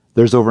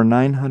There's over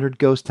 900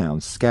 ghost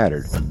towns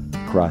scattered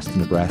across the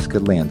Nebraska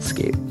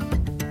landscape.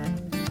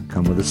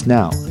 Come with us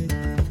now.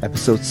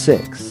 Episode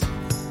 6,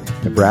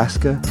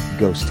 Nebraska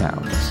Ghost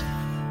Towns.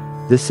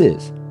 This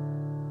is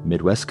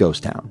Midwest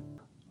Ghost Town.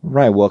 All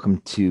right,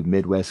 welcome to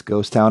Midwest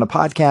Ghost Town, a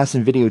podcast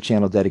and video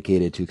channel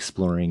dedicated to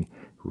exploring,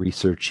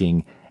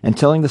 researching, and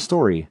telling the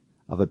story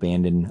of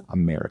abandoned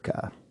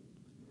America.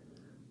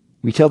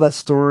 We tell that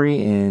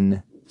story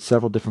in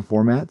several different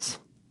formats,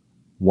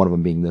 one of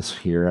them being this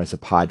here as a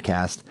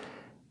podcast,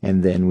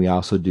 and then we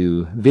also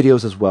do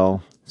videos as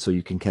well, so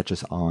you can catch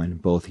us on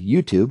both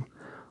YouTube,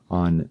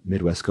 on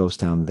Midwest Ghost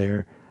Town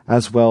there,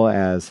 as well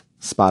as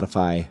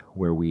Spotify,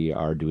 where we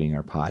are doing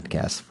our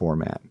podcast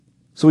format.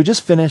 So we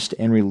just finished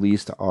and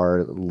released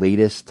our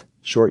latest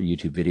short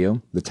YouTube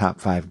video, the top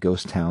 5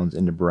 ghost towns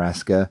in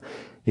Nebraska.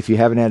 If you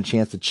haven't had a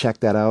chance to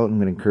check that out, I'm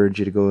going to encourage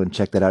you to go and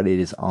check that out. It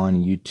is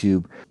on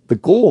YouTube. The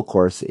goal, of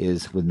course,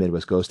 is with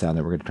Midwest Ghost Town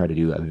that we're going to try to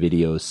do a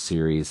video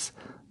series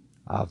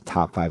of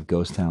top 5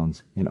 ghost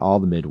towns in all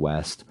the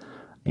Midwest.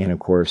 And of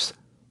course,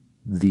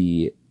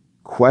 the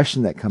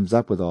question that comes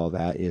up with all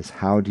that is,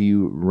 how do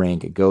you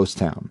rank a ghost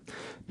town?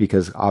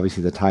 Because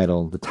obviously the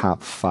title, the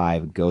top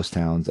 5 ghost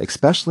towns,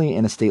 especially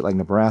in a state like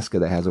Nebraska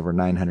that has over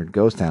 900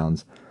 ghost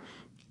towns,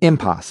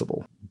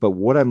 impossible. But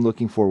what I'm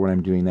looking for when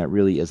I'm doing that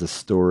really is a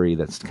story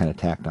that's kind of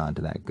tacked on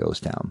to that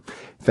ghost town.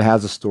 If it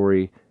has a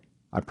story,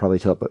 I'd probably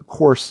tell it. But of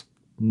course,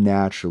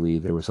 naturally,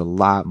 there was a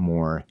lot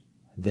more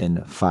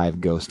than 5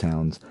 ghost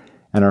towns.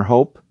 And our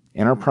hope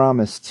and our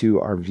promise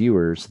to our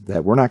viewers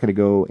that we're not going to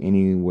go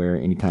anywhere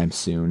anytime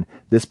soon.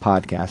 This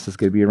podcast is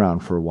going to be around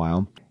for a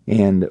while.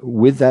 And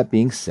with that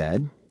being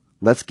said,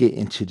 let's get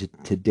into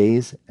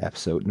today's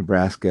episode,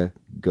 Nebraska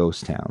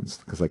Ghost Towns.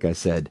 Because like I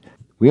said,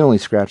 we only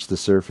scratched the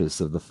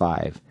surface of the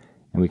 5.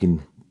 And we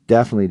can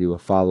definitely do a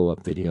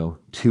follow-up video,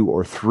 2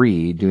 or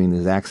 3, doing the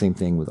exact same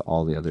thing with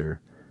all the other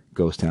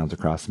ghost towns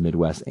across the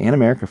Midwest and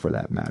America for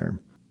that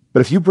matter. But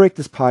if you break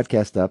this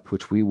podcast up,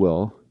 which we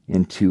will,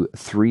 into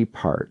 3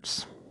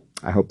 parts,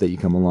 I hope that you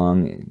come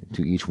along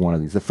to each one of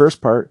these. The first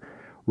part,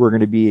 we're going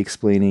to be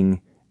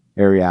explaining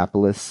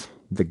Areopolis,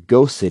 the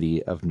ghost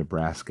city of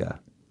Nebraska.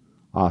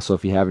 Also,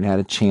 if you haven't had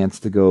a chance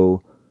to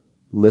go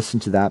listen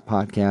to that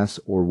podcast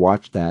or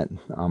watch that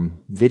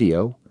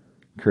video,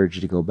 encourage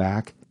you to go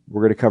back.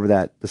 We're going to cover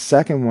that. The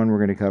second one we're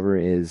going to cover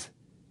is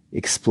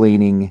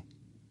explaining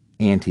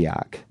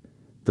Antioch,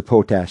 the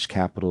potash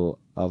capital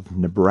of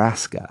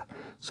Nebraska.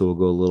 So we'll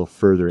go a little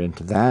further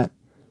into that.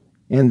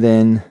 And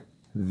then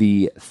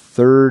the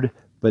third,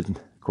 but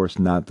of course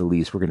not the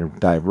least, we're going to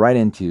dive right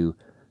into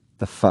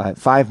the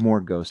 5 more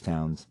ghost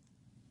towns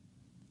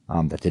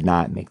that did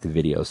not make the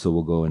video. So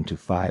we'll go into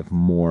 5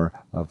 more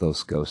of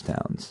those ghost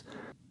towns.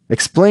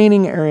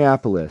 Explaining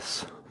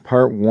Areopolis,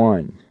 part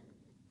 1.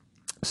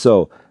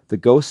 So the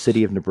ghost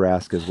city of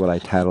Nebraska is what I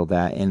titled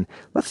that. And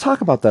let's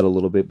talk about that a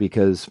little bit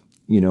because,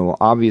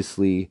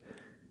 obviously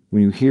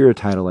when you hear a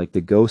title like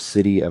the ghost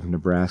city of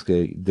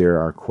Nebraska,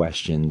 there are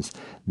questions.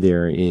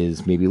 There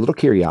is maybe a little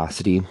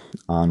curiosity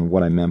on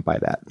what I meant by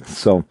that.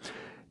 So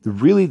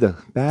the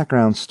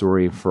background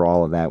story for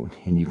all of that,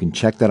 and you can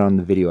check that on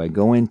the video, I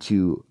go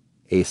into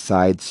a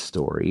side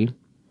story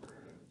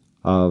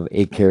of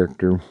a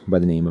character by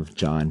the name of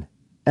John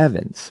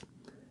Evans.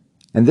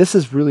 And this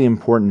is really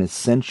important,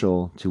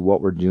 essential to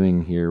what we're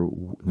doing here,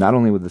 not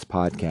only with this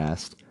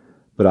podcast,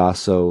 but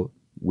also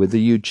with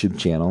the YouTube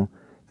channel,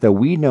 that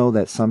we know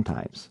that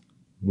sometimes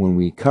when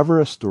we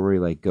cover a story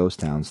like ghost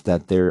towns,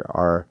 that there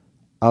are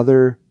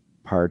other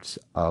parts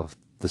of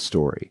the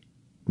story.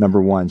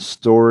 Number 1,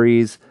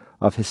 stories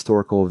of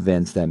historical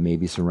events that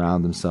maybe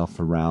surround themselves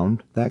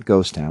around that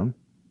ghost town.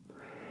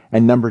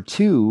 And number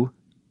 2,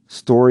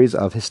 stories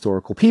of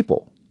historical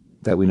people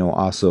that we know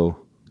also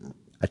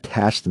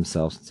attach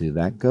themselves to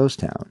that ghost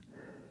town.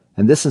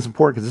 And this is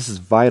important because this is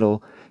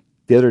vital.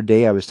 The other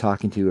day I was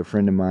talking to a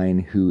friend of mine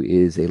who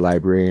is a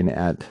librarian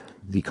at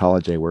the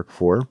college I work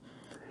for.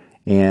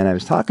 And I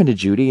was talking to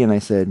Judy and I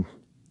said,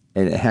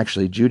 and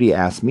actually Judy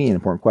asked me an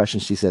important question.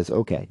 She says,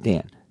 okay,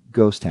 Dan,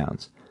 ghost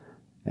towns.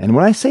 And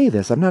when I say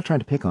this, I'm not trying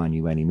to pick on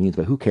you by any means,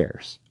 but who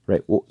cares,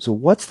 right? Well, so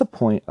what's the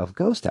point of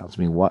ghost towns?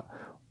 I mean,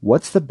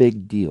 what's the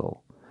big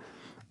deal?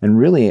 And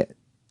really,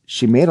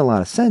 she made a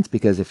lot of sense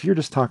because if you're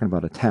just talking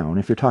about a town,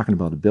 if you're talking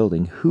about a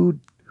building, who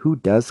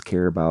does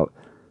care about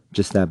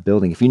just that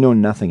building? If you know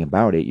nothing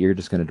about it, you're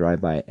just going to drive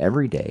by it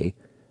every day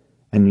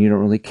and you don't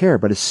really care.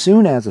 But as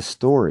soon as a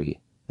story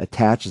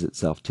attaches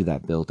itself to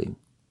that building,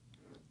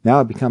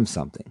 now it becomes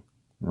something,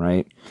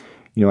 right?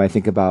 I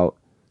think about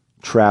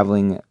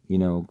traveling,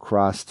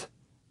 across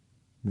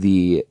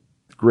the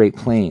Great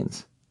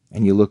Plains.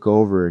 And you look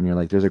over and you're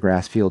like, there's a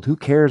grass field. Who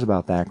cares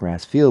about that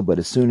grass field? But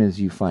as soon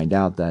as you find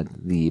out that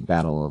the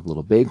Battle of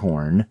Little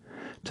Bighorn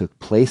took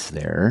place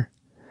there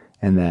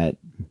and that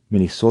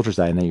many soldiers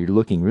died and that you're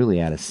looking really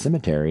at a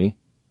cemetery,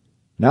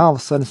 now all of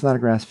a sudden it's not a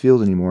grass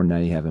field anymore. Now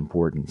you have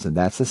importance. And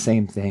that's the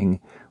same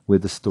thing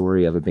with the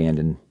story of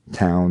abandoned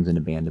towns and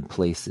abandoned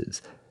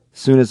places. As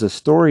soon as a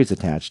story is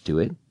attached to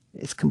it,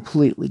 it's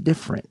completely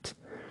different.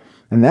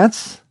 And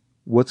that's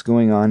what's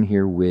going on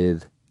here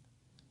with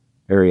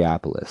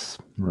Areopolis,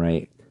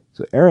 right?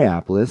 So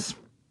Areopolis,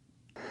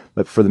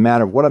 but for the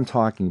matter of what I'm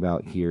talking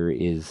about here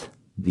is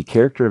the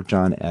character of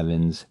John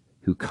Evans,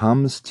 who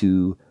comes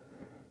to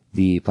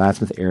the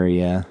Plattsmouth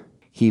area.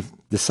 He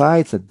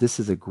decides that this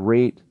is a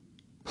great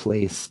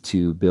place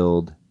to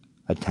build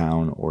a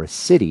town or a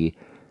city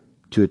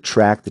to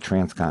attract the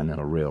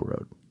Transcontinental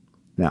Railroad.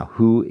 Now,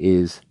 who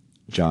is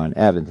John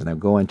Evans? And I'll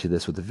go into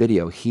this with the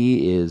video.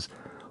 He is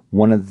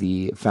one of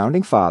the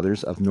founding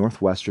fathers of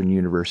Northwestern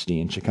University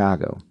in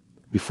Chicago.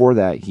 Before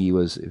that, he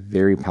was a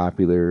very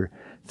popular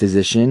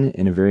physician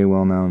and a very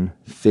well-known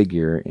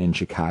figure in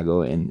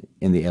Chicago and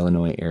in the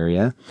Illinois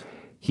area.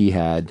 He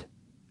had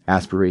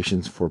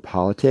aspirations for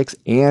politics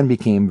and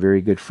became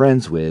very good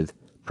friends with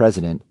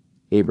President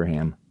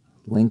Abraham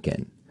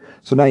Lincoln.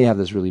 So now you have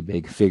this really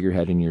big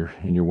figurehead and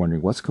you're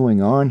wondering what's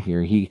going on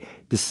here. He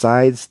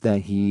decides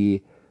that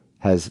he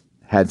has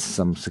had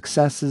some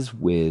successes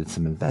with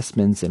some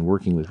investments and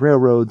working with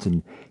railroads,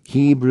 and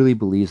he really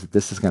believes that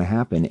this is going to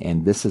happen,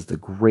 and this is the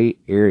great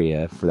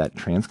area for that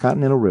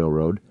Transcontinental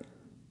Railroad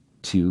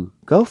to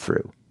go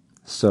through.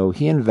 So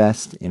he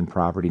invests in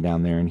property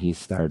down there and he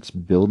starts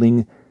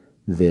building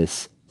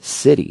this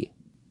city.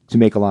 To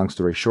make a long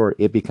story short,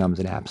 it becomes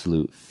an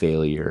absolute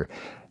failure.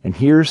 And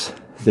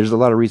there's a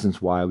lot of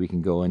reasons why. We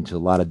can go into a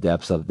lot of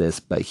depths of this,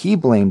 but he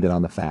blamed it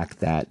on the fact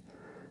that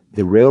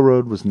the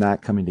railroad was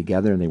not coming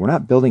together and they were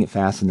not building it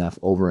fast enough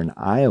over in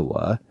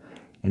Iowa,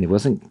 and it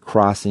wasn't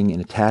crossing and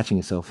attaching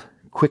itself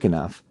quick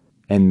enough.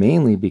 And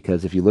mainly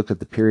because if you looked at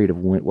the period of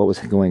what was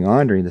going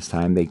on during this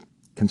time,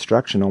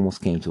 construction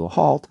almost came to a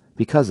halt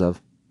because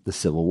of the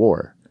Civil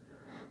War.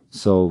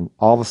 So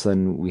all of a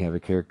sudden we have a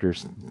character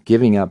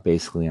giving up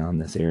basically on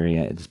this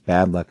area. It's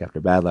bad luck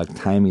after bad luck.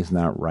 Timing's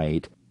not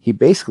right. He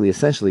basically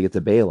essentially gets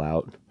a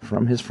bailout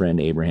from his friend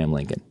Abraham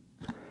Lincoln.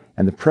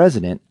 And the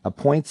president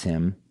appoints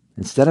him,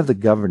 instead of the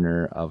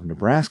governor of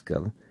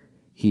Nebraska,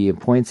 he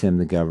appoints him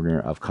the governor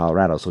of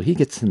Colorado. So he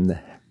gets him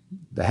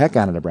the heck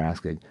out of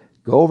Nebraska,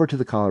 go over to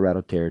the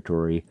Colorado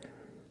territory,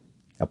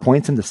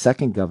 appoints him the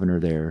second governor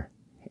there,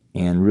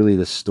 and really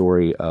the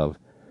story of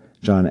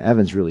John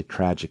Evans really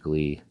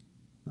tragically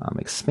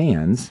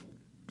expands.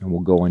 And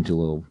we'll go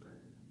into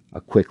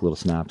a quick little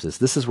synopsis.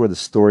 This is where the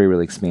story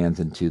really expands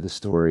into the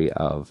story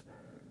of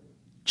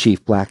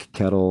Chief Black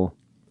Kettle,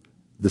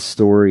 the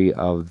story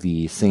of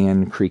the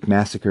Sand Creek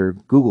Massacre.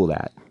 Google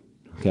that,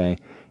 okay?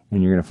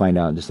 And you're going to find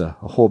out just a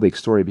whole big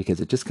story,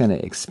 because it just kind of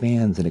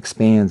expands and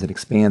expands and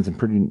expands, and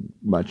pretty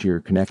much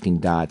you're connecting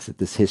dots that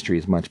this history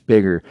is much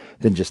bigger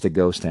than just a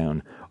ghost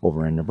town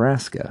over in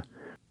Nebraska.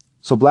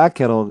 So Black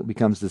Kettle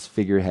becomes this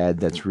figurehead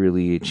that's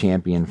really a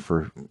champion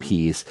for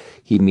peace.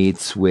 He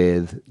meets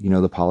with,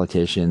 the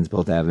politicians,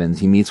 both Evans.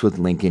 He meets with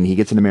Lincoln. He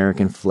gets an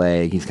American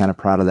flag. He's kind of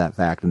proud of that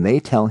fact. And they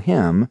tell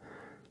him,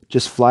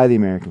 just fly the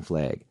American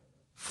flag.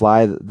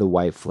 Fly the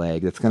white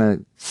flag. That's going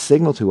to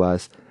signal to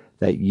us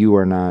that you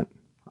are not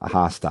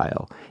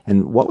hostile.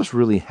 And what was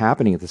really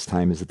happening at this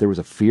time is that there was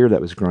a fear that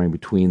was growing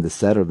between the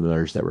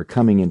settlers that were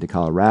coming into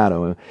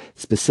Colorado,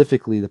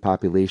 specifically the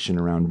population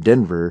around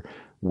Denver,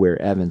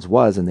 where Evans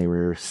was, and they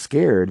were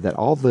scared that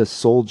all the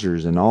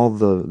soldiers and all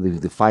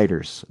the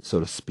fighters, so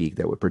to speak,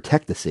 that would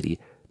protect the city,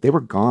 they were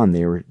gone.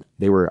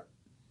 They were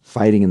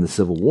fighting in the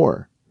Civil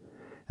War.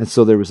 And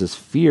so there was this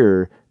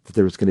fear that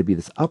there was going to be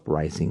this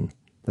uprising,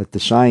 that the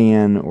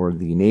Cheyenne or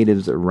the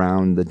natives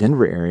around the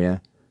Denver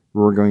area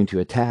were going to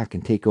attack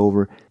and take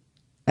over.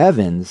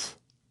 Evans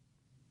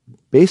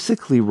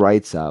basically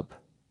writes up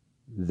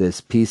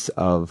this piece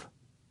of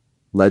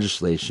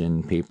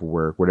legislation,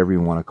 paperwork, whatever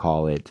you want to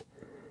call it,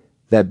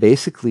 that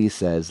basically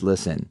says,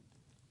 listen,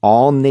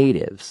 all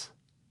natives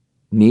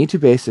need to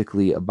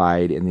basically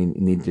abide, and you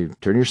need to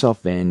turn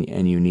yourself in,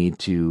 and you need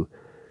to,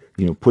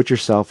 put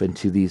yourself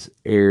into these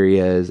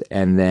areas.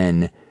 And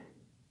then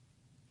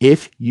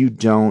if you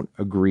don't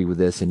agree with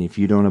this, and if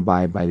you don't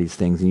abide by these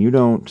things, and you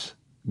don't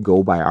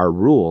go by our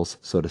rules,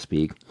 so to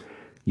speak,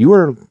 you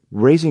are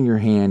raising your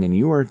hand and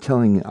you are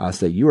telling us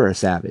that you are a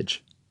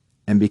savage.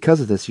 And because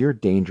of this, you're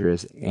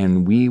dangerous,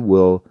 and we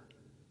will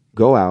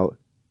go out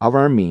of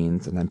our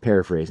means, and I'm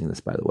paraphrasing this,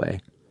 by the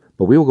way,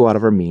 but we will go out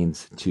of our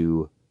means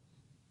to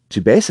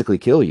basically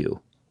kill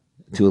you,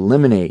 to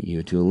eliminate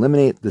you, to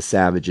eliminate the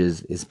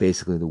savages, is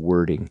basically the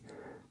wording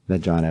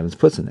that John Evans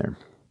puts in there.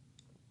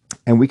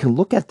 And we can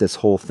look at this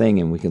whole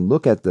thing, and we can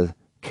look at the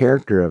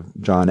character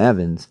of John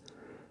Evans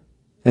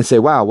and say,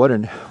 wow, what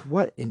an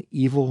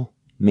evil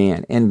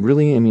man. And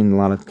really, in a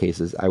lot of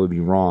cases, I would be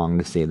wrong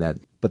to say that.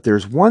 But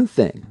there's one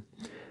thing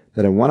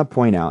that I want to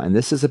point out, and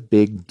this is a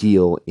big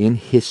deal in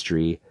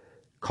history,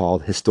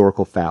 called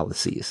historical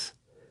fallacies.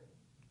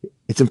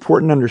 It's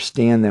important to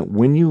understand that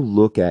when you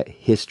look at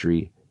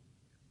history,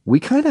 we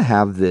kind of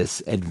have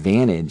this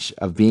advantage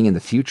of being in the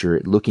future,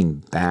 looking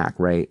back,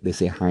 right? They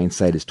say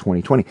hindsight is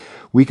 20/20.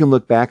 We can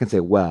look back and say,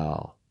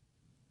 well,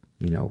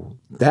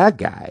 that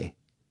guy,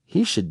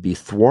 he should be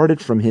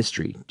thwarted from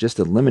history. Just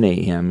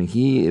eliminate him.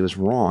 It was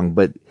wrong.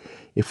 But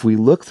if we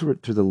look through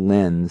the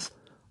lens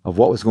of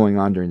what was going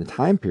on during the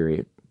time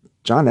period,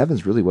 John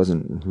Evans really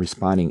wasn't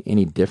responding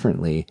any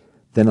differently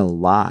than a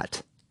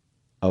lot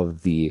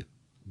of the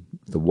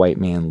white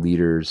man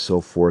leaders,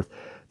 so forth,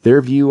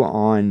 their view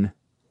on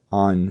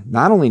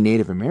not only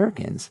Native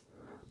Americans,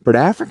 but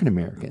African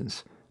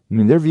Americans. I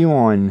mean, their view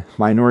on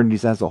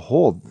minorities as a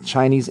whole,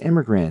 Chinese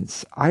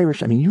immigrants,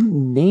 Irish, I mean, you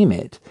name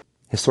it.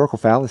 Historical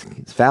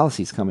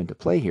fallacies come into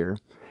play here.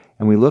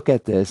 And we look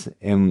at this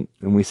and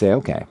we say,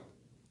 okay,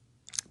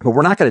 but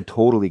we're not going to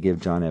totally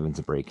give John Evans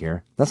a break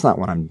here. That's not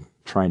what I'm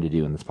trying to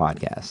do in this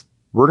podcast.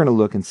 We're going to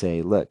look and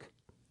say, look,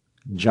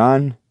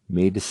 John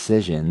made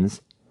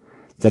decisions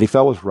that he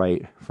felt was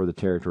right for the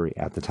territory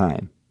at the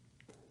time.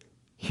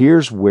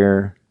 Here's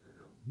where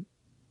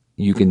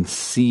you can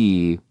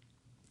see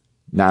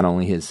not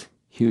only his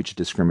huge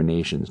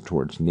discriminations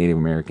towards Native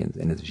Americans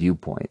and his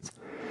viewpoints,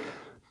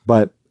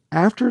 but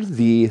after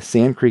the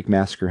Sand Creek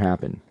Massacre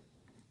happened,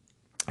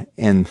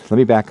 and let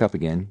me back up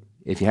again.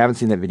 If you haven't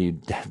seen that video,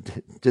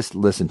 just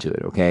listen to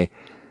it, okay?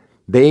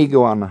 They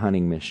go on a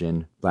hunting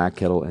mission, Black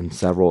Kettle and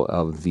several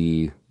of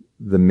the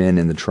men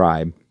in the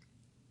tribe.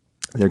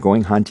 They're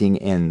going hunting,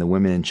 and the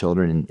women and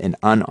children and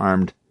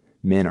unarmed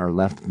men are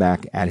left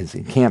back at his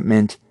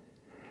encampment,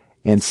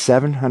 and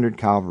 700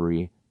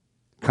 cavalry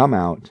come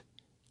out,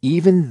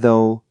 even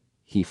though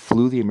he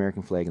flew the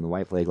American flag and the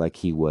white flag like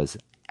he was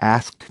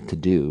asked to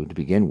do to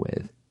begin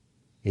with.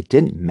 It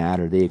didn't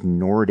matter. They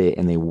ignored it,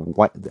 and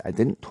I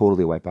didn't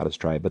totally wipe out his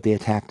tribe, but they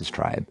attacked his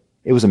tribe.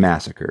 It was a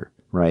massacre,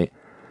 right?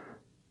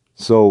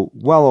 So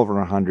well over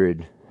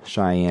 100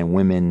 Cheyenne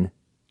women,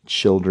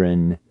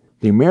 children.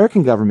 The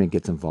American government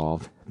gets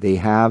involved. They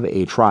have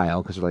a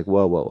trial because they're like,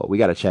 whoa, we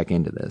got to check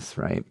into this,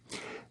 right?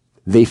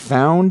 They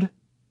found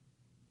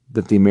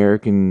that the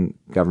American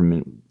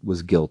government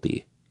was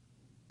guilty,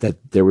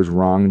 that there was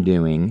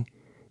wrongdoing.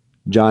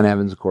 John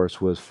Evans, of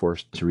course, was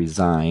forced to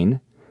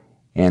resign,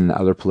 and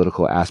other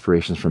political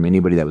aspirations from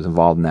anybody that was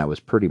involved in that was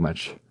pretty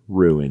much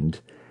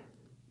ruined.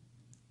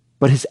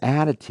 But his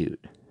attitude,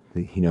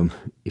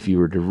 if you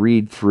were to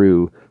read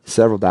through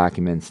several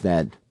documents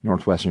that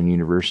Northwestern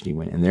University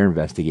went in their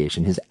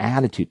investigation, his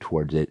attitude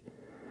towards it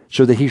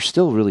showed that he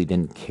still really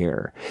didn't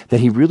care, that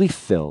he really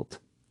felt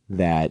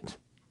that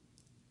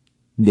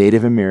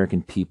Native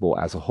American people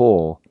as a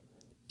whole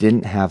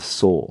didn't have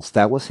souls.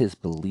 That was his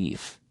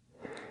belief.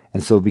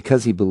 And so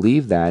because he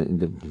believed that,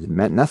 it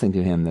meant nothing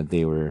to him that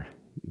they were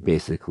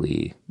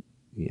basically,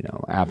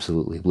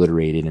 absolutely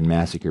obliterated and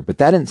massacred. But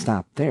that didn't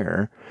stop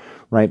there,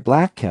 right?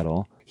 Black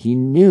Kettle, he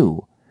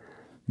knew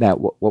that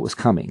what was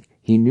coming.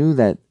 He knew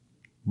that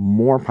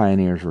more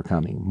pioneers were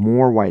coming,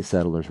 more white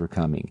settlers were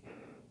coming,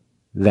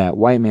 that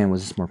white man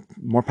was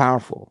more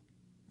powerful.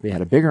 They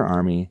had a bigger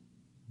army,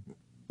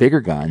 bigger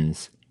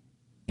guns,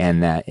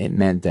 and that it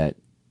meant that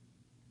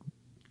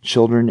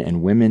children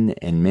and women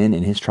and men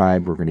in his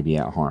tribe were going to be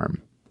at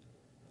harm.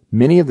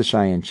 Many of the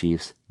Cheyenne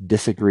chiefs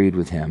disagreed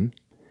with him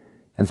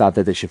and thought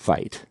that they should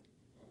fight.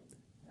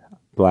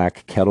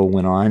 Black Kettle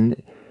went on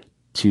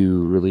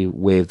to really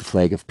wave the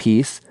flag of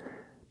peace,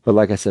 but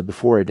like I said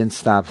before, it didn't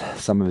stop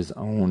some of his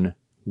own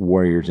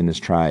warriors in his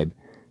tribe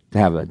to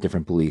have a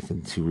different belief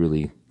and to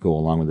really go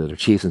along with other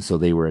chiefs, and so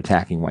they were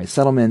attacking white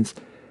settlements.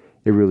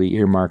 It really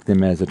earmarked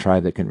them as a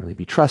tribe that couldn't really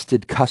be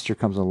trusted. Custer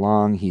comes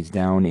along. He's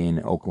down in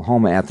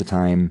Oklahoma at the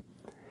time,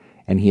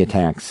 and he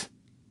attacks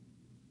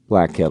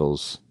Black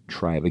Kettle's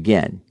tribe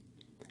again.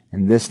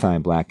 And this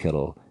time, Black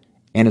Kettle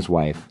and his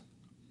wife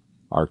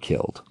are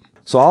killed.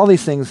 So all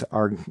these things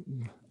are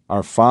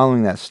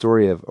following that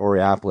story of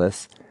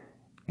Oriopolis,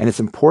 and it's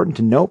important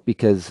to note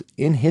because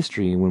in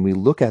history, when we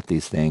look at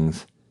these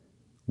things,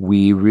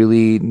 we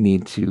really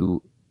need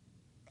to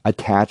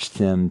attach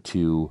them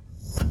to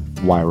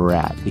why we're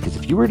at. Because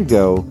if you were to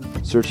go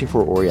searching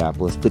for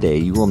Oriopolis today,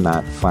 you will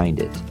not find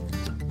it.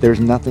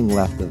 There's nothing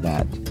left of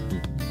that.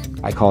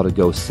 I call it a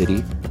ghost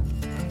city.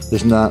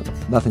 There's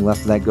nothing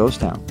left of that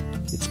ghost town.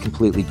 It's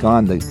completely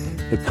gone.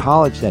 The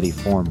college that he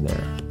formed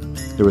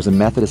there was a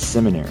Methodist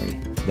seminary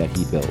that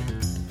he built,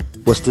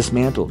 was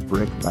dismantled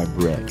brick by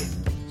brick.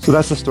 So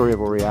that's the story of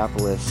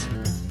Oriopolis,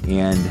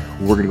 and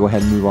we're going to go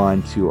ahead and move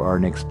on to our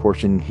next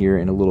portion here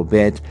in a little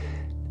bit.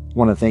 I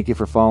want to thank you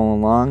for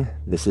following along.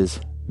 This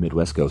is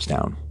Midwest Ghost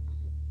Town.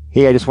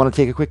 Hey, I just want to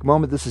take a quick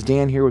moment. This is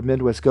Dan here with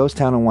Midwest Ghost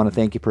Town. I want to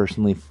thank you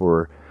personally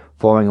for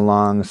following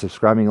along,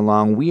 subscribing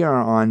along. We are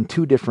on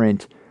two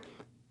different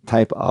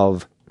type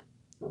of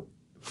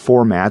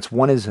formats.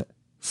 One is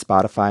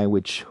Spotify,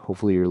 which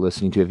hopefully you're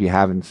listening to. If you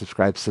haven't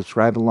subscribed,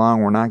 subscribe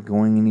along. We're not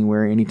going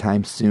anywhere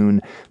anytime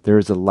soon.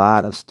 There's a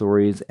lot of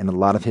stories and a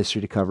lot of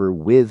history to cover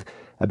with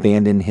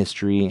abandoned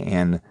history,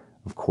 and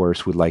of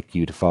course, we'd like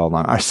you to follow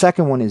along. Our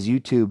second one is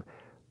YouTube.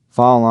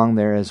 Follow along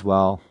there as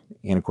well.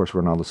 And of course,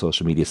 we're on all the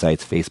social media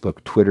sites,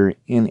 Facebook, Twitter,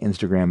 and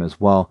Instagram as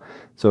well.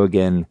 So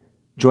again,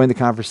 join the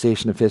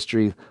conversation of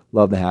history.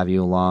 Love to have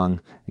you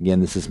along. Again,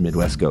 this is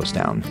Midwest Ghost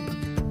Town.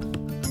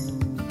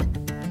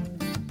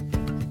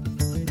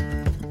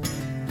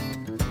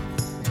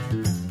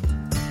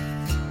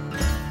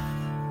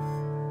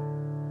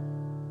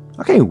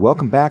 Okay,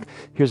 welcome back.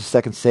 Here's the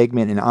second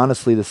segment, and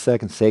honestly, the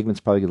second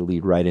segment's probably going to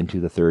lead right into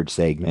the third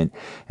segment,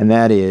 and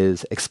that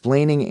is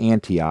explaining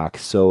Antioch.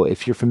 So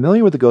if you're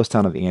familiar with the ghost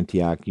town of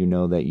Antioch, you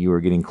know that you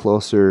are getting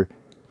closer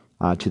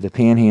to the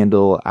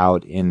Panhandle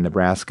out in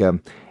Nebraska,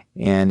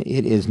 and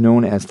it is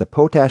known as the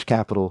potash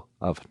capital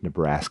of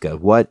Nebraska.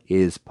 What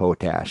is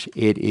potash?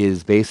 It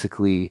is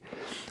basically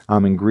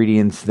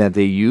ingredients that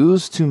they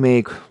use to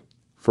make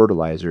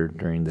fertilizer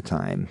during the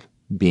time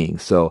being.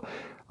 So,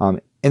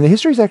 and the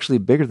history is actually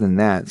bigger than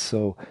that.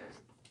 So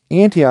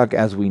Antioch,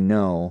 as we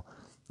know,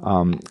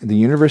 the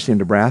University of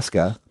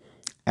Nebraska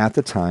at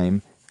the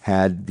time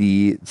had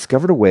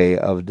discovered a way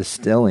of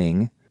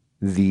distilling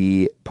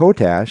the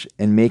potash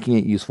and making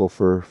it useful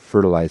for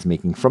fertilizer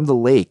making from the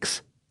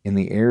lakes in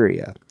the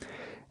area.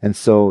 And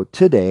so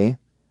today,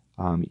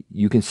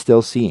 you can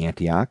still see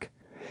Antioch.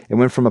 It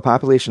went from a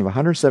population of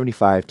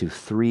 175 to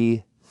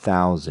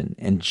 3,000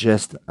 in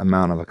just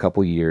amount of a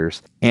couple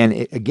years.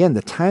 And again,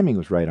 the timing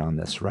was right on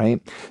this,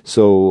 right?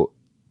 So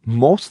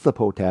most of the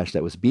potash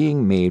that was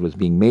being made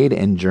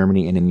in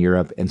Germany and in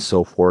Europe and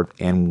so forth.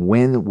 And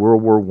when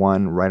World War I,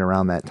 right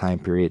around that time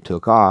period,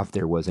 took off,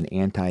 there was an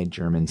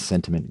anti-German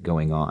sentiment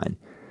going on.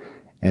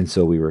 And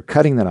so we were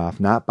cutting that off,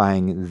 not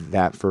buying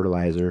that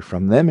fertilizer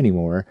from them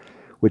anymore,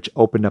 which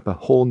opened up a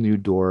whole new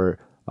door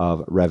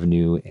of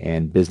revenue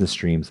and business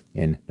streams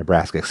in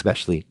Nebraska,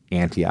 especially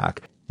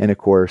Antioch. And of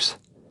course,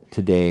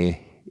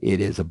 today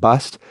it is a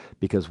bust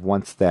because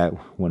once that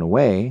went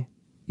away,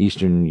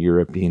 Eastern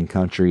European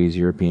countries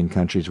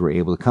were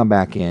able to come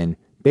back in,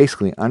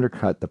 basically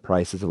undercut the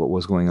prices of what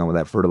was going on with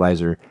that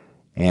fertilizer.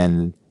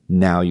 And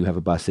now you have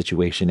a bust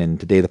situation. And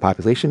today the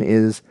population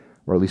is,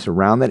 or at least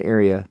around that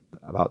area,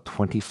 about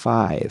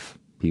 25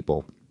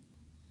 people.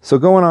 So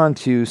going on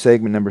to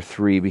segment number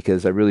 3,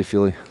 because I really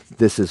feel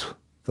this is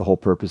the whole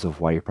purpose of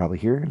why you're probably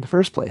here in the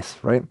first place,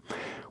 right?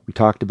 We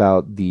talked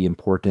about the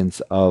importance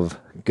of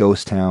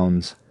ghost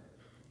towns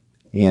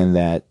and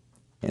that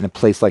in a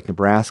place like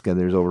Nebraska,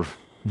 there's over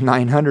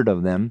 900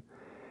 of them.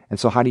 And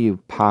so how do you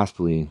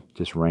possibly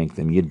just rank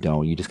them? You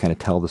don't. You just kind of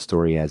tell the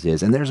story as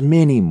is. And there's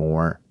many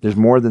more. There's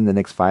more than the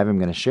next 5 I'm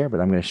going to share, but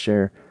I'm going to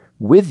share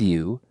with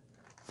you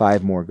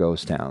 5 more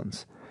ghost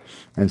towns.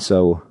 And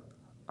so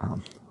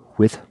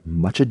with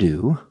much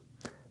ado,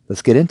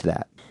 let's get into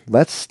that.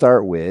 Let's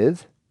start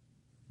with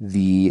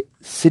the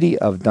city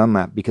of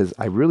Dunlap, because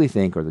I really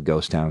think, or the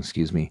ghost town,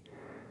 excuse me,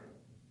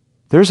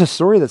 there's a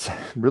story that's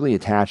really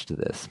attached to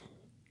this.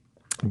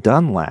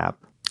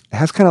 Dunlap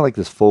has kind of like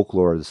this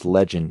folklore, this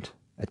legend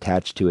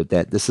attached to it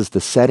that this is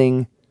the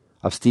setting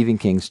of Stephen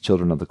King's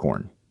Children of the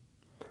Corn,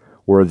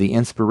 or the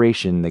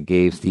inspiration that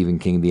gave Stephen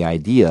King the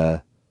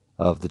idea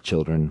of the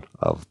Children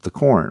of the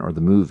Corn, or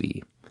the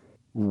movie.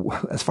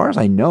 As far as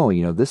I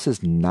know, this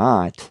is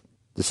not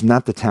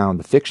the town,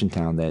 the fiction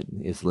town that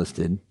is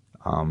listed,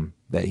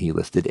 that he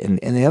listed.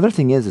 And the other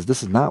thing is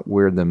this is not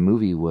where the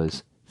movie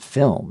was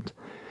filmed.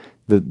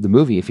 The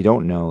movie, if you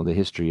don't know the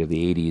history of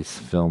the 80s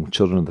film,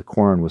 Children of the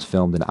Corn, was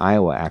filmed in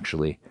Iowa,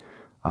 actually.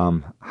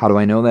 How do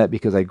I know that?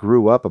 Because I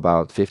grew up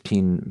about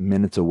 15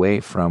 minutes away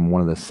from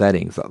one of the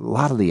settings. A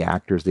lot of the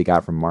actors they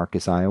got from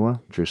Marcus,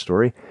 Iowa, true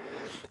story.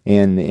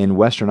 And in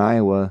western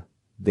Iowa,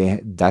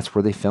 that's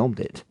where they filmed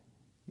it.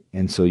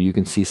 And so you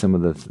can see some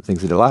of the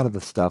things that a lot of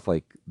the stuff,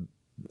 like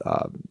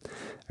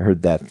I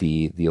heard that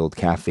the old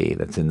cafe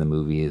that's in the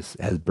movie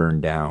has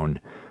burned down.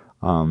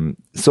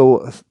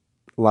 So a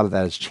lot of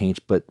that has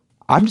changed, but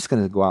I'm just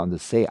going to go out and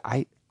just say,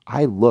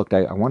 I looked,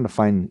 I wanted to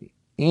find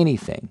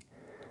anything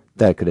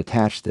that could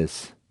attach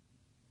this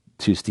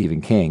to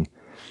Stephen King.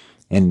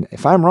 And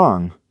if I'm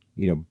wrong,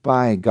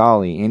 by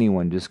golly,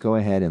 anyone just go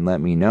ahead and let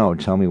me know.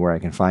 Tell me where I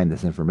can find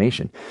this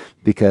information,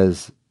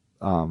 because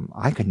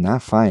I could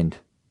not find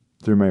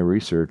through my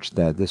research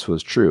that this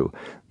was true,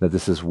 that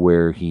this is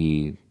where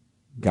he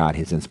got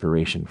his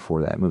inspiration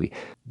for that movie.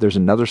 There's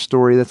another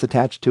story that's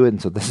attached to it,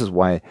 and so this is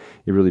why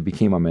it really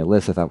became on my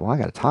list. I thought, well, I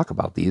got to talk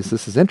about these.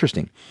 This is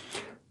interesting.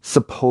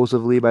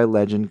 Supposedly, by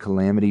legend,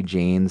 Calamity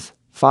Jane's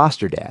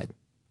foster dad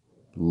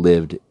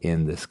lived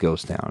in this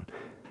ghost town.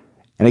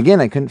 And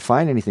again, I couldn't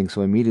find anything,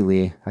 so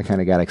immediately I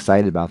kind of got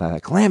excited about that.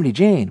 Like, Calamity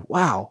Jane,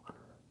 wow.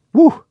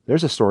 Woo,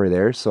 there's a story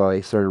there. So I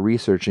started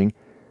researching.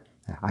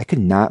 I could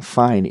not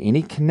find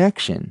any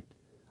connection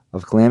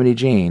of Calamity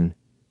Jane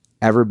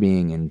ever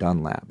being in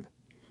Dunlap.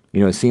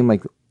 It seemed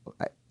like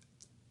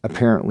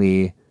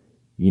apparently,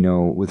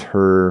 with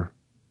her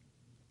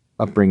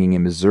upbringing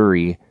in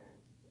Missouri,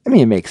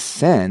 it makes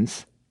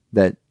sense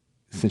that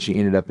since she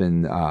ended up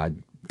in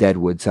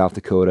Deadwood, South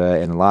Dakota,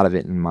 and a lot of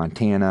it in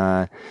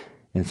Montana,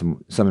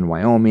 and some in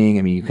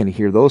Wyoming, you kind of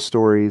hear those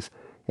stories.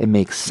 It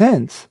makes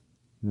sense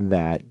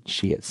that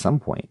she at some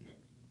point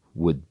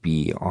would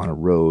be on a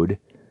road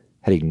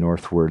heading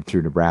northward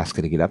through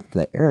Nebraska to get up to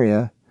that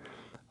area,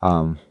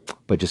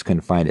 but just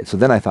couldn't find it. So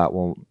then I thought,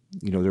 well,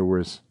 there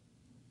was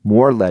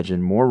more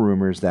legend, more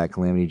rumors that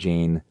Calamity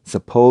Jane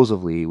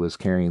supposedly was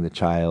carrying the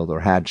child or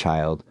had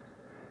child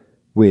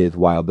with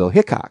Wild Bill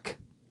Hickok,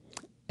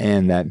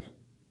 and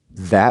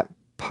that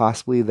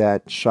possibly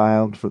that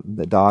child,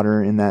 the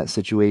daughter in that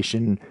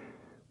situation,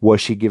 Was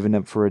she given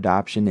up for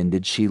adoption, and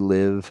did she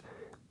live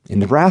in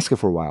Nebraska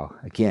for a while?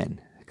 Again,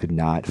 I could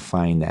not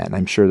find that. And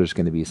I'm sure there's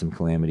going to be some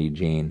Calamity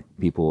Jane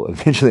people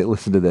eventually that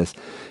listen to this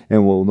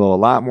and will know a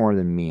lot more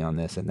than me on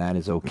this, and that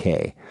is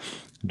okay.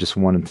 Just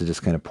wanted to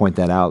just kind of point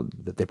that out,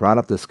 that they brought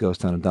up this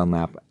ghost town of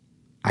Dunlap.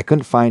 I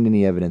couldn't find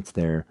any evidence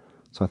there,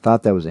 so I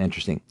thought that was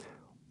interesting.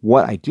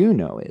 What I do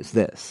know is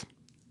this.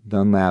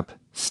 Dunlap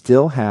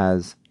still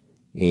has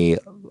a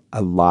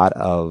lot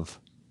of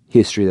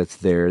history that's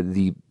there.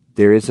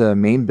 There is a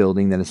main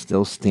building that is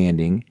still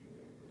standing,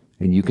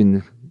 and you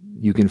can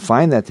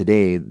find that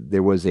today.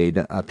 There was a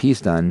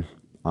piece done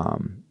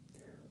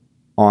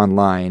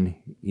online.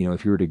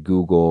 If you were to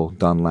Google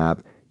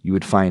Dunlap, you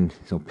would find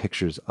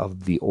pictures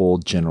of the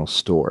old general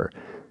store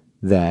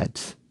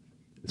that,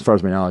 as far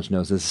as my knowledge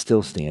knows, is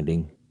still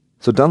standing.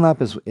 So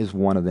Dunlap is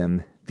one of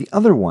them. The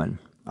other one,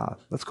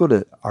 let's go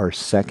to our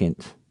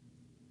second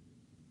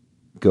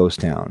ghost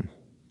town.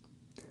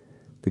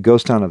 The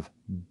ghost town of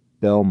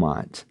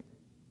Belmont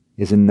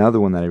is another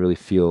one that I really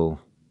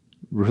feel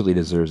really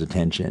deserves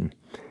attention.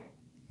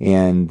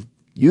 And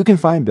you can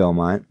find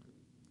Belmont.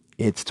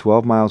 It's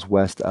 12 miles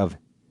west of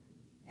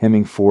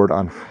Hemmingford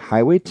on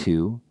Highway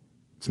 2.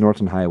 It's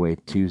north on Highway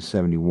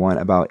 271,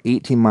 about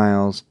 18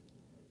 miles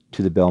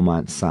to the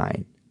Belmont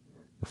sign.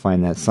 You'll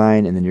find that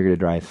sign, and then you're going to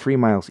drive 3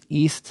 miles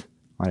east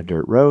on a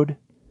dirt road,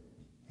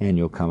 and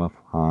you'll come up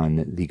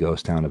on the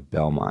ghost town of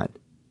Belmont.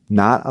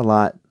 Not a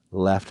lot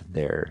left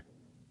there,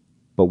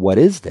 but what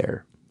is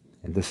there,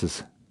 and this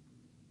is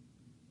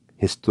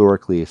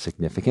historically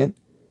significant,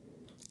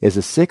 is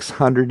a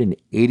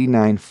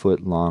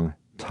 689-foot long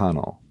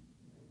tunnel.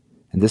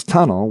 And this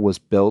tunnel was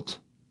built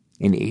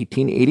in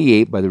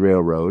 1888 by the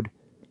railroad,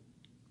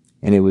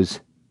 and it was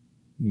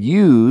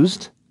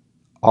used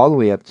all the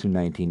way up to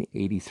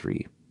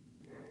 1983.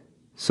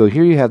 So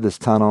here you have this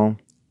tunnel.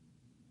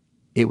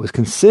 It was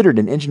considered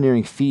an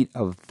engineering feat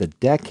of the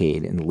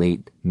decade in the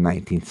late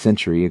 19th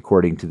century,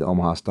 according to the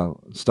Omaha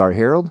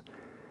Star-Herald.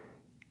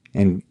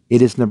 And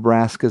it is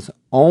Nebraska's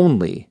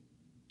only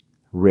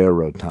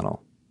railroad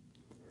tunnel.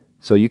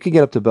 So you could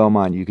get up to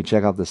Belmont. You could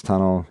check out this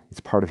tunnel. It's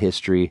part of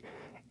history.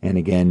 And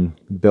again,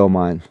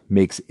 Belmont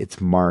makes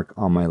its mark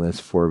on my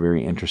list for a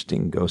very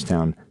interesting ghost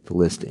town to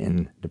list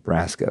in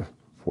Nebraska,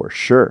 for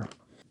sure.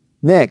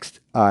 Next,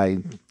 I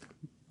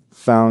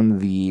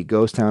found the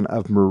ghost town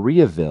of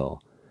Mariaville,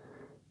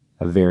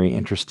 a very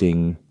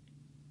interesting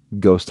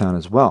ghost town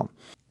as well.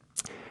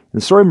 And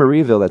the story of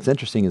Mariaville that's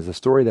interesting is the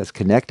story that's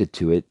connected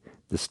to it,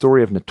 the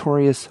story of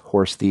notorious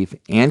horse thief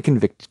and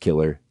convicted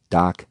killer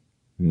Doc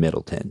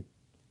Middleton.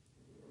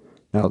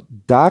 Now,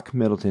 Doc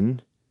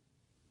Middleton,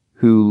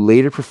 who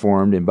later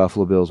performed in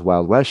Buffalo Bill's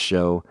Wild West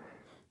show,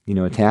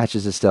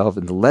 attaches himself,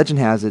 and the legend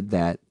has it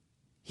that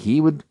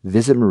he would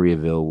visit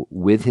Mariaville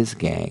with his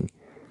gang,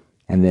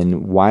 and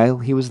then while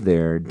he was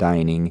there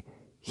dining,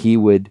 he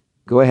would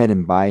go ahead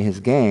and buy his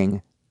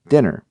gang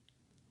dinner.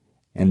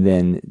 And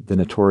then the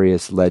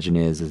notorious legend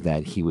is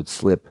that he would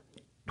slip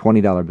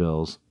 $20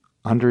 bills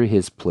under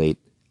his plate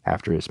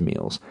after his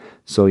meals.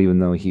 So even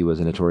though he was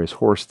a notorious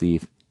horse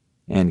thief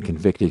and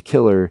convicted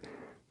killer,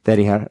 that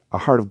he had a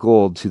heart of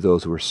gold to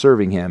those who were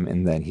serving him,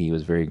 and that he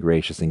was very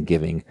gracious and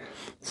giving.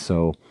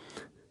 So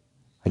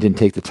I didn't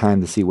take the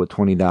time to see what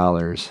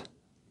 $20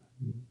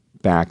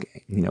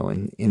 back,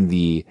 in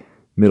the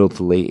middle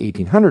to late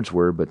 1800s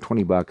were, but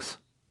 $20,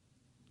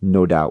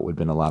 no doubt, would have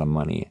been a lot of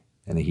money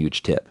and a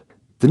huge tip.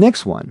 The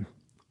next one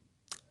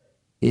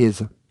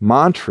is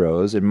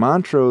Montrose, and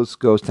Montrose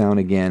ghost town,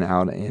 again,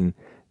 out in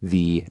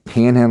the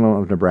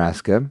panhandle of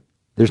Nebraska.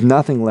 There's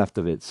nothing left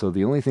of it, so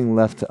the only thing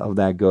left of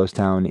that ghost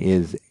town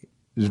is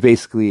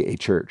basically a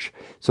church.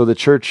 So the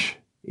church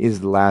is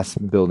the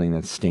last building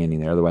that's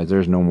standing there. Otherwise,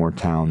 there's no more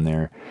town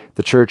there.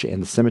 The church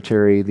and the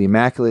cemetery, the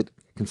Immaculate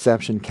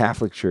Conception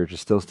Catholic Church,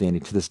 is still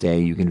standing to this day.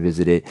 You can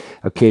visit it.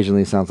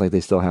 Occasionally, it sounds like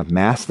they still have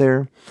Mass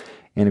there.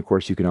 And of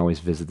course, you can always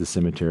visit the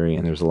cemetery,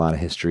 and there's a lot of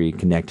history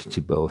connected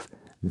to both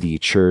the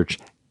church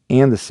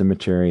and the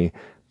cemetery.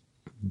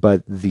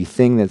 But the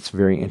thing that's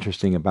very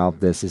interesting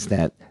about this is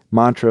that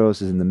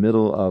Montrose is in the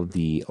middle of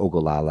the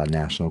Ogallala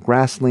National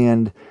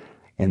Grassland,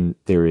 and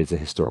there is a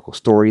historical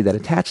story that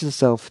attaches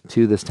itself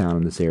to this town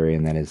in this area,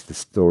 and that is the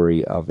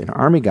story of an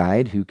army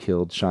guide who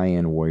killed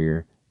Cheyenne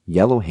warrior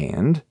Yellow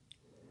Hand.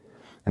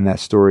 And that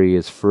story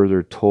is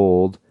further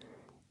told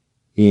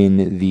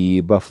in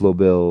the Buffalo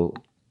Bill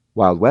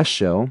Wild West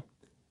show,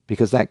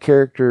 because that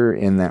character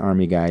in that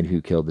army guide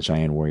who killed the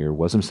Cheyenne warrior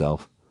was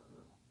himself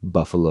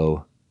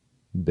Buffalo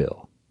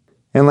Bill.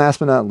 And last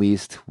but not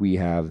least, we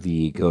have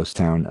the ghost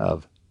town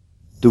of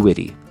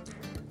DeWitte.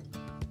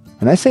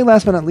 And I say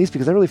last but not least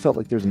because I really felt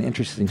like there's an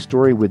interesting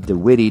story with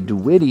DeWitte.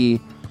 DeWitte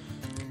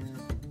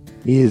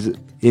is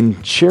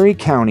in Cherry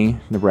County,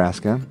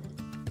 Nebraska,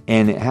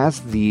 and it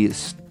has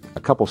a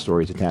couple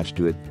stories attached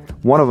to it.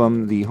 One of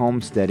them, the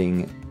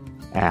Homesteading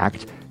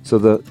Act. So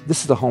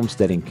this is the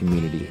homesteading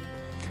community.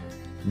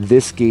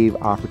 This gave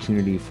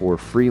opportunity for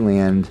free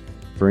land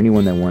for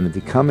anyone that wanted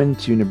to come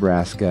into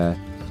Nebraska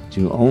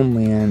to own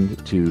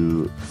land,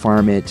 to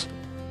farm it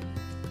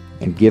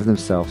and give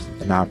themselves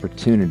an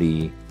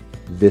opportunity,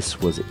 this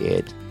was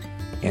it.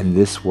 And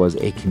this was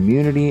a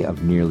community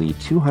of nearly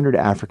 200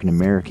 African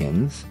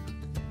Americans.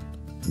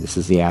 This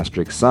is the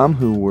asterisk. Some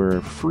who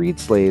were freed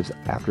slaves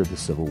after the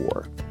Civil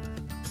War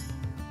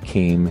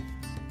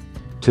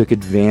took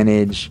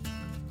advantage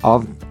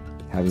of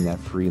having that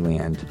free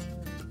land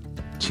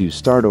to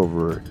start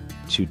over,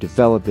 to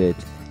develop it.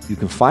 You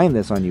can find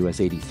this on US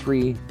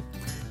 83,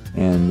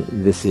 and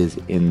this is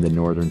in the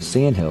northern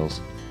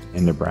Sandhills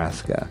in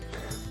Nebraska.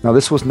 Now,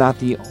 this was not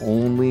the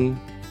only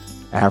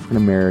African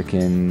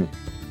American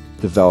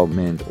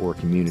development or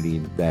community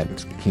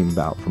that came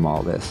about from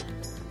all this,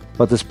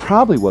 but this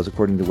probably was,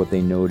 according to what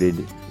they noted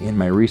in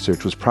my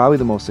research, was probably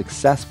the most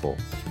successful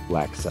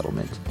black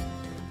settlement.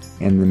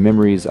 And the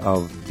memories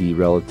of the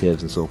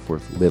relatives and so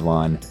forth live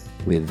on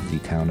with the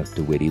town of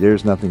DeWitt.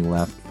 There's nothing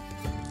left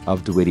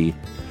of DeWitt,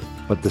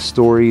 but the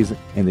stories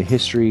and the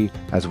history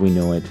as we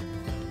know it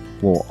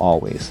will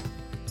always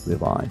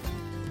live on.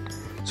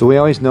 So we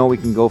always know we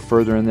can go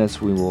further in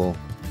this. We will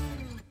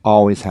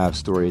always have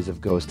stories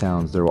of ghost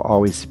towns. There will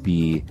always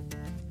be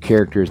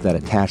characters that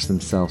attach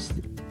themselves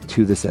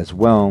to this as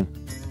well.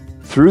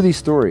 Through these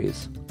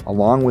stories,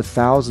 along with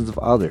thousands of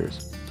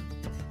others,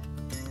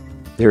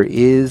 there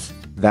is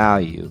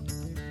value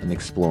in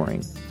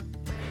exploring.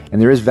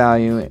 And there is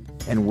value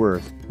and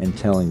worth in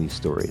telling these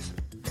stories.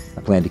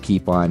 I plan to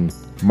keep on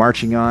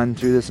marching on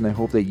through this, and I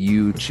hope that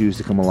you choose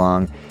to come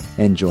along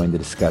and join the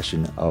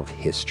discussion of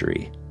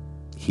history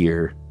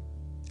here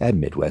at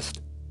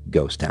Midwest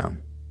Ghost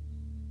Town.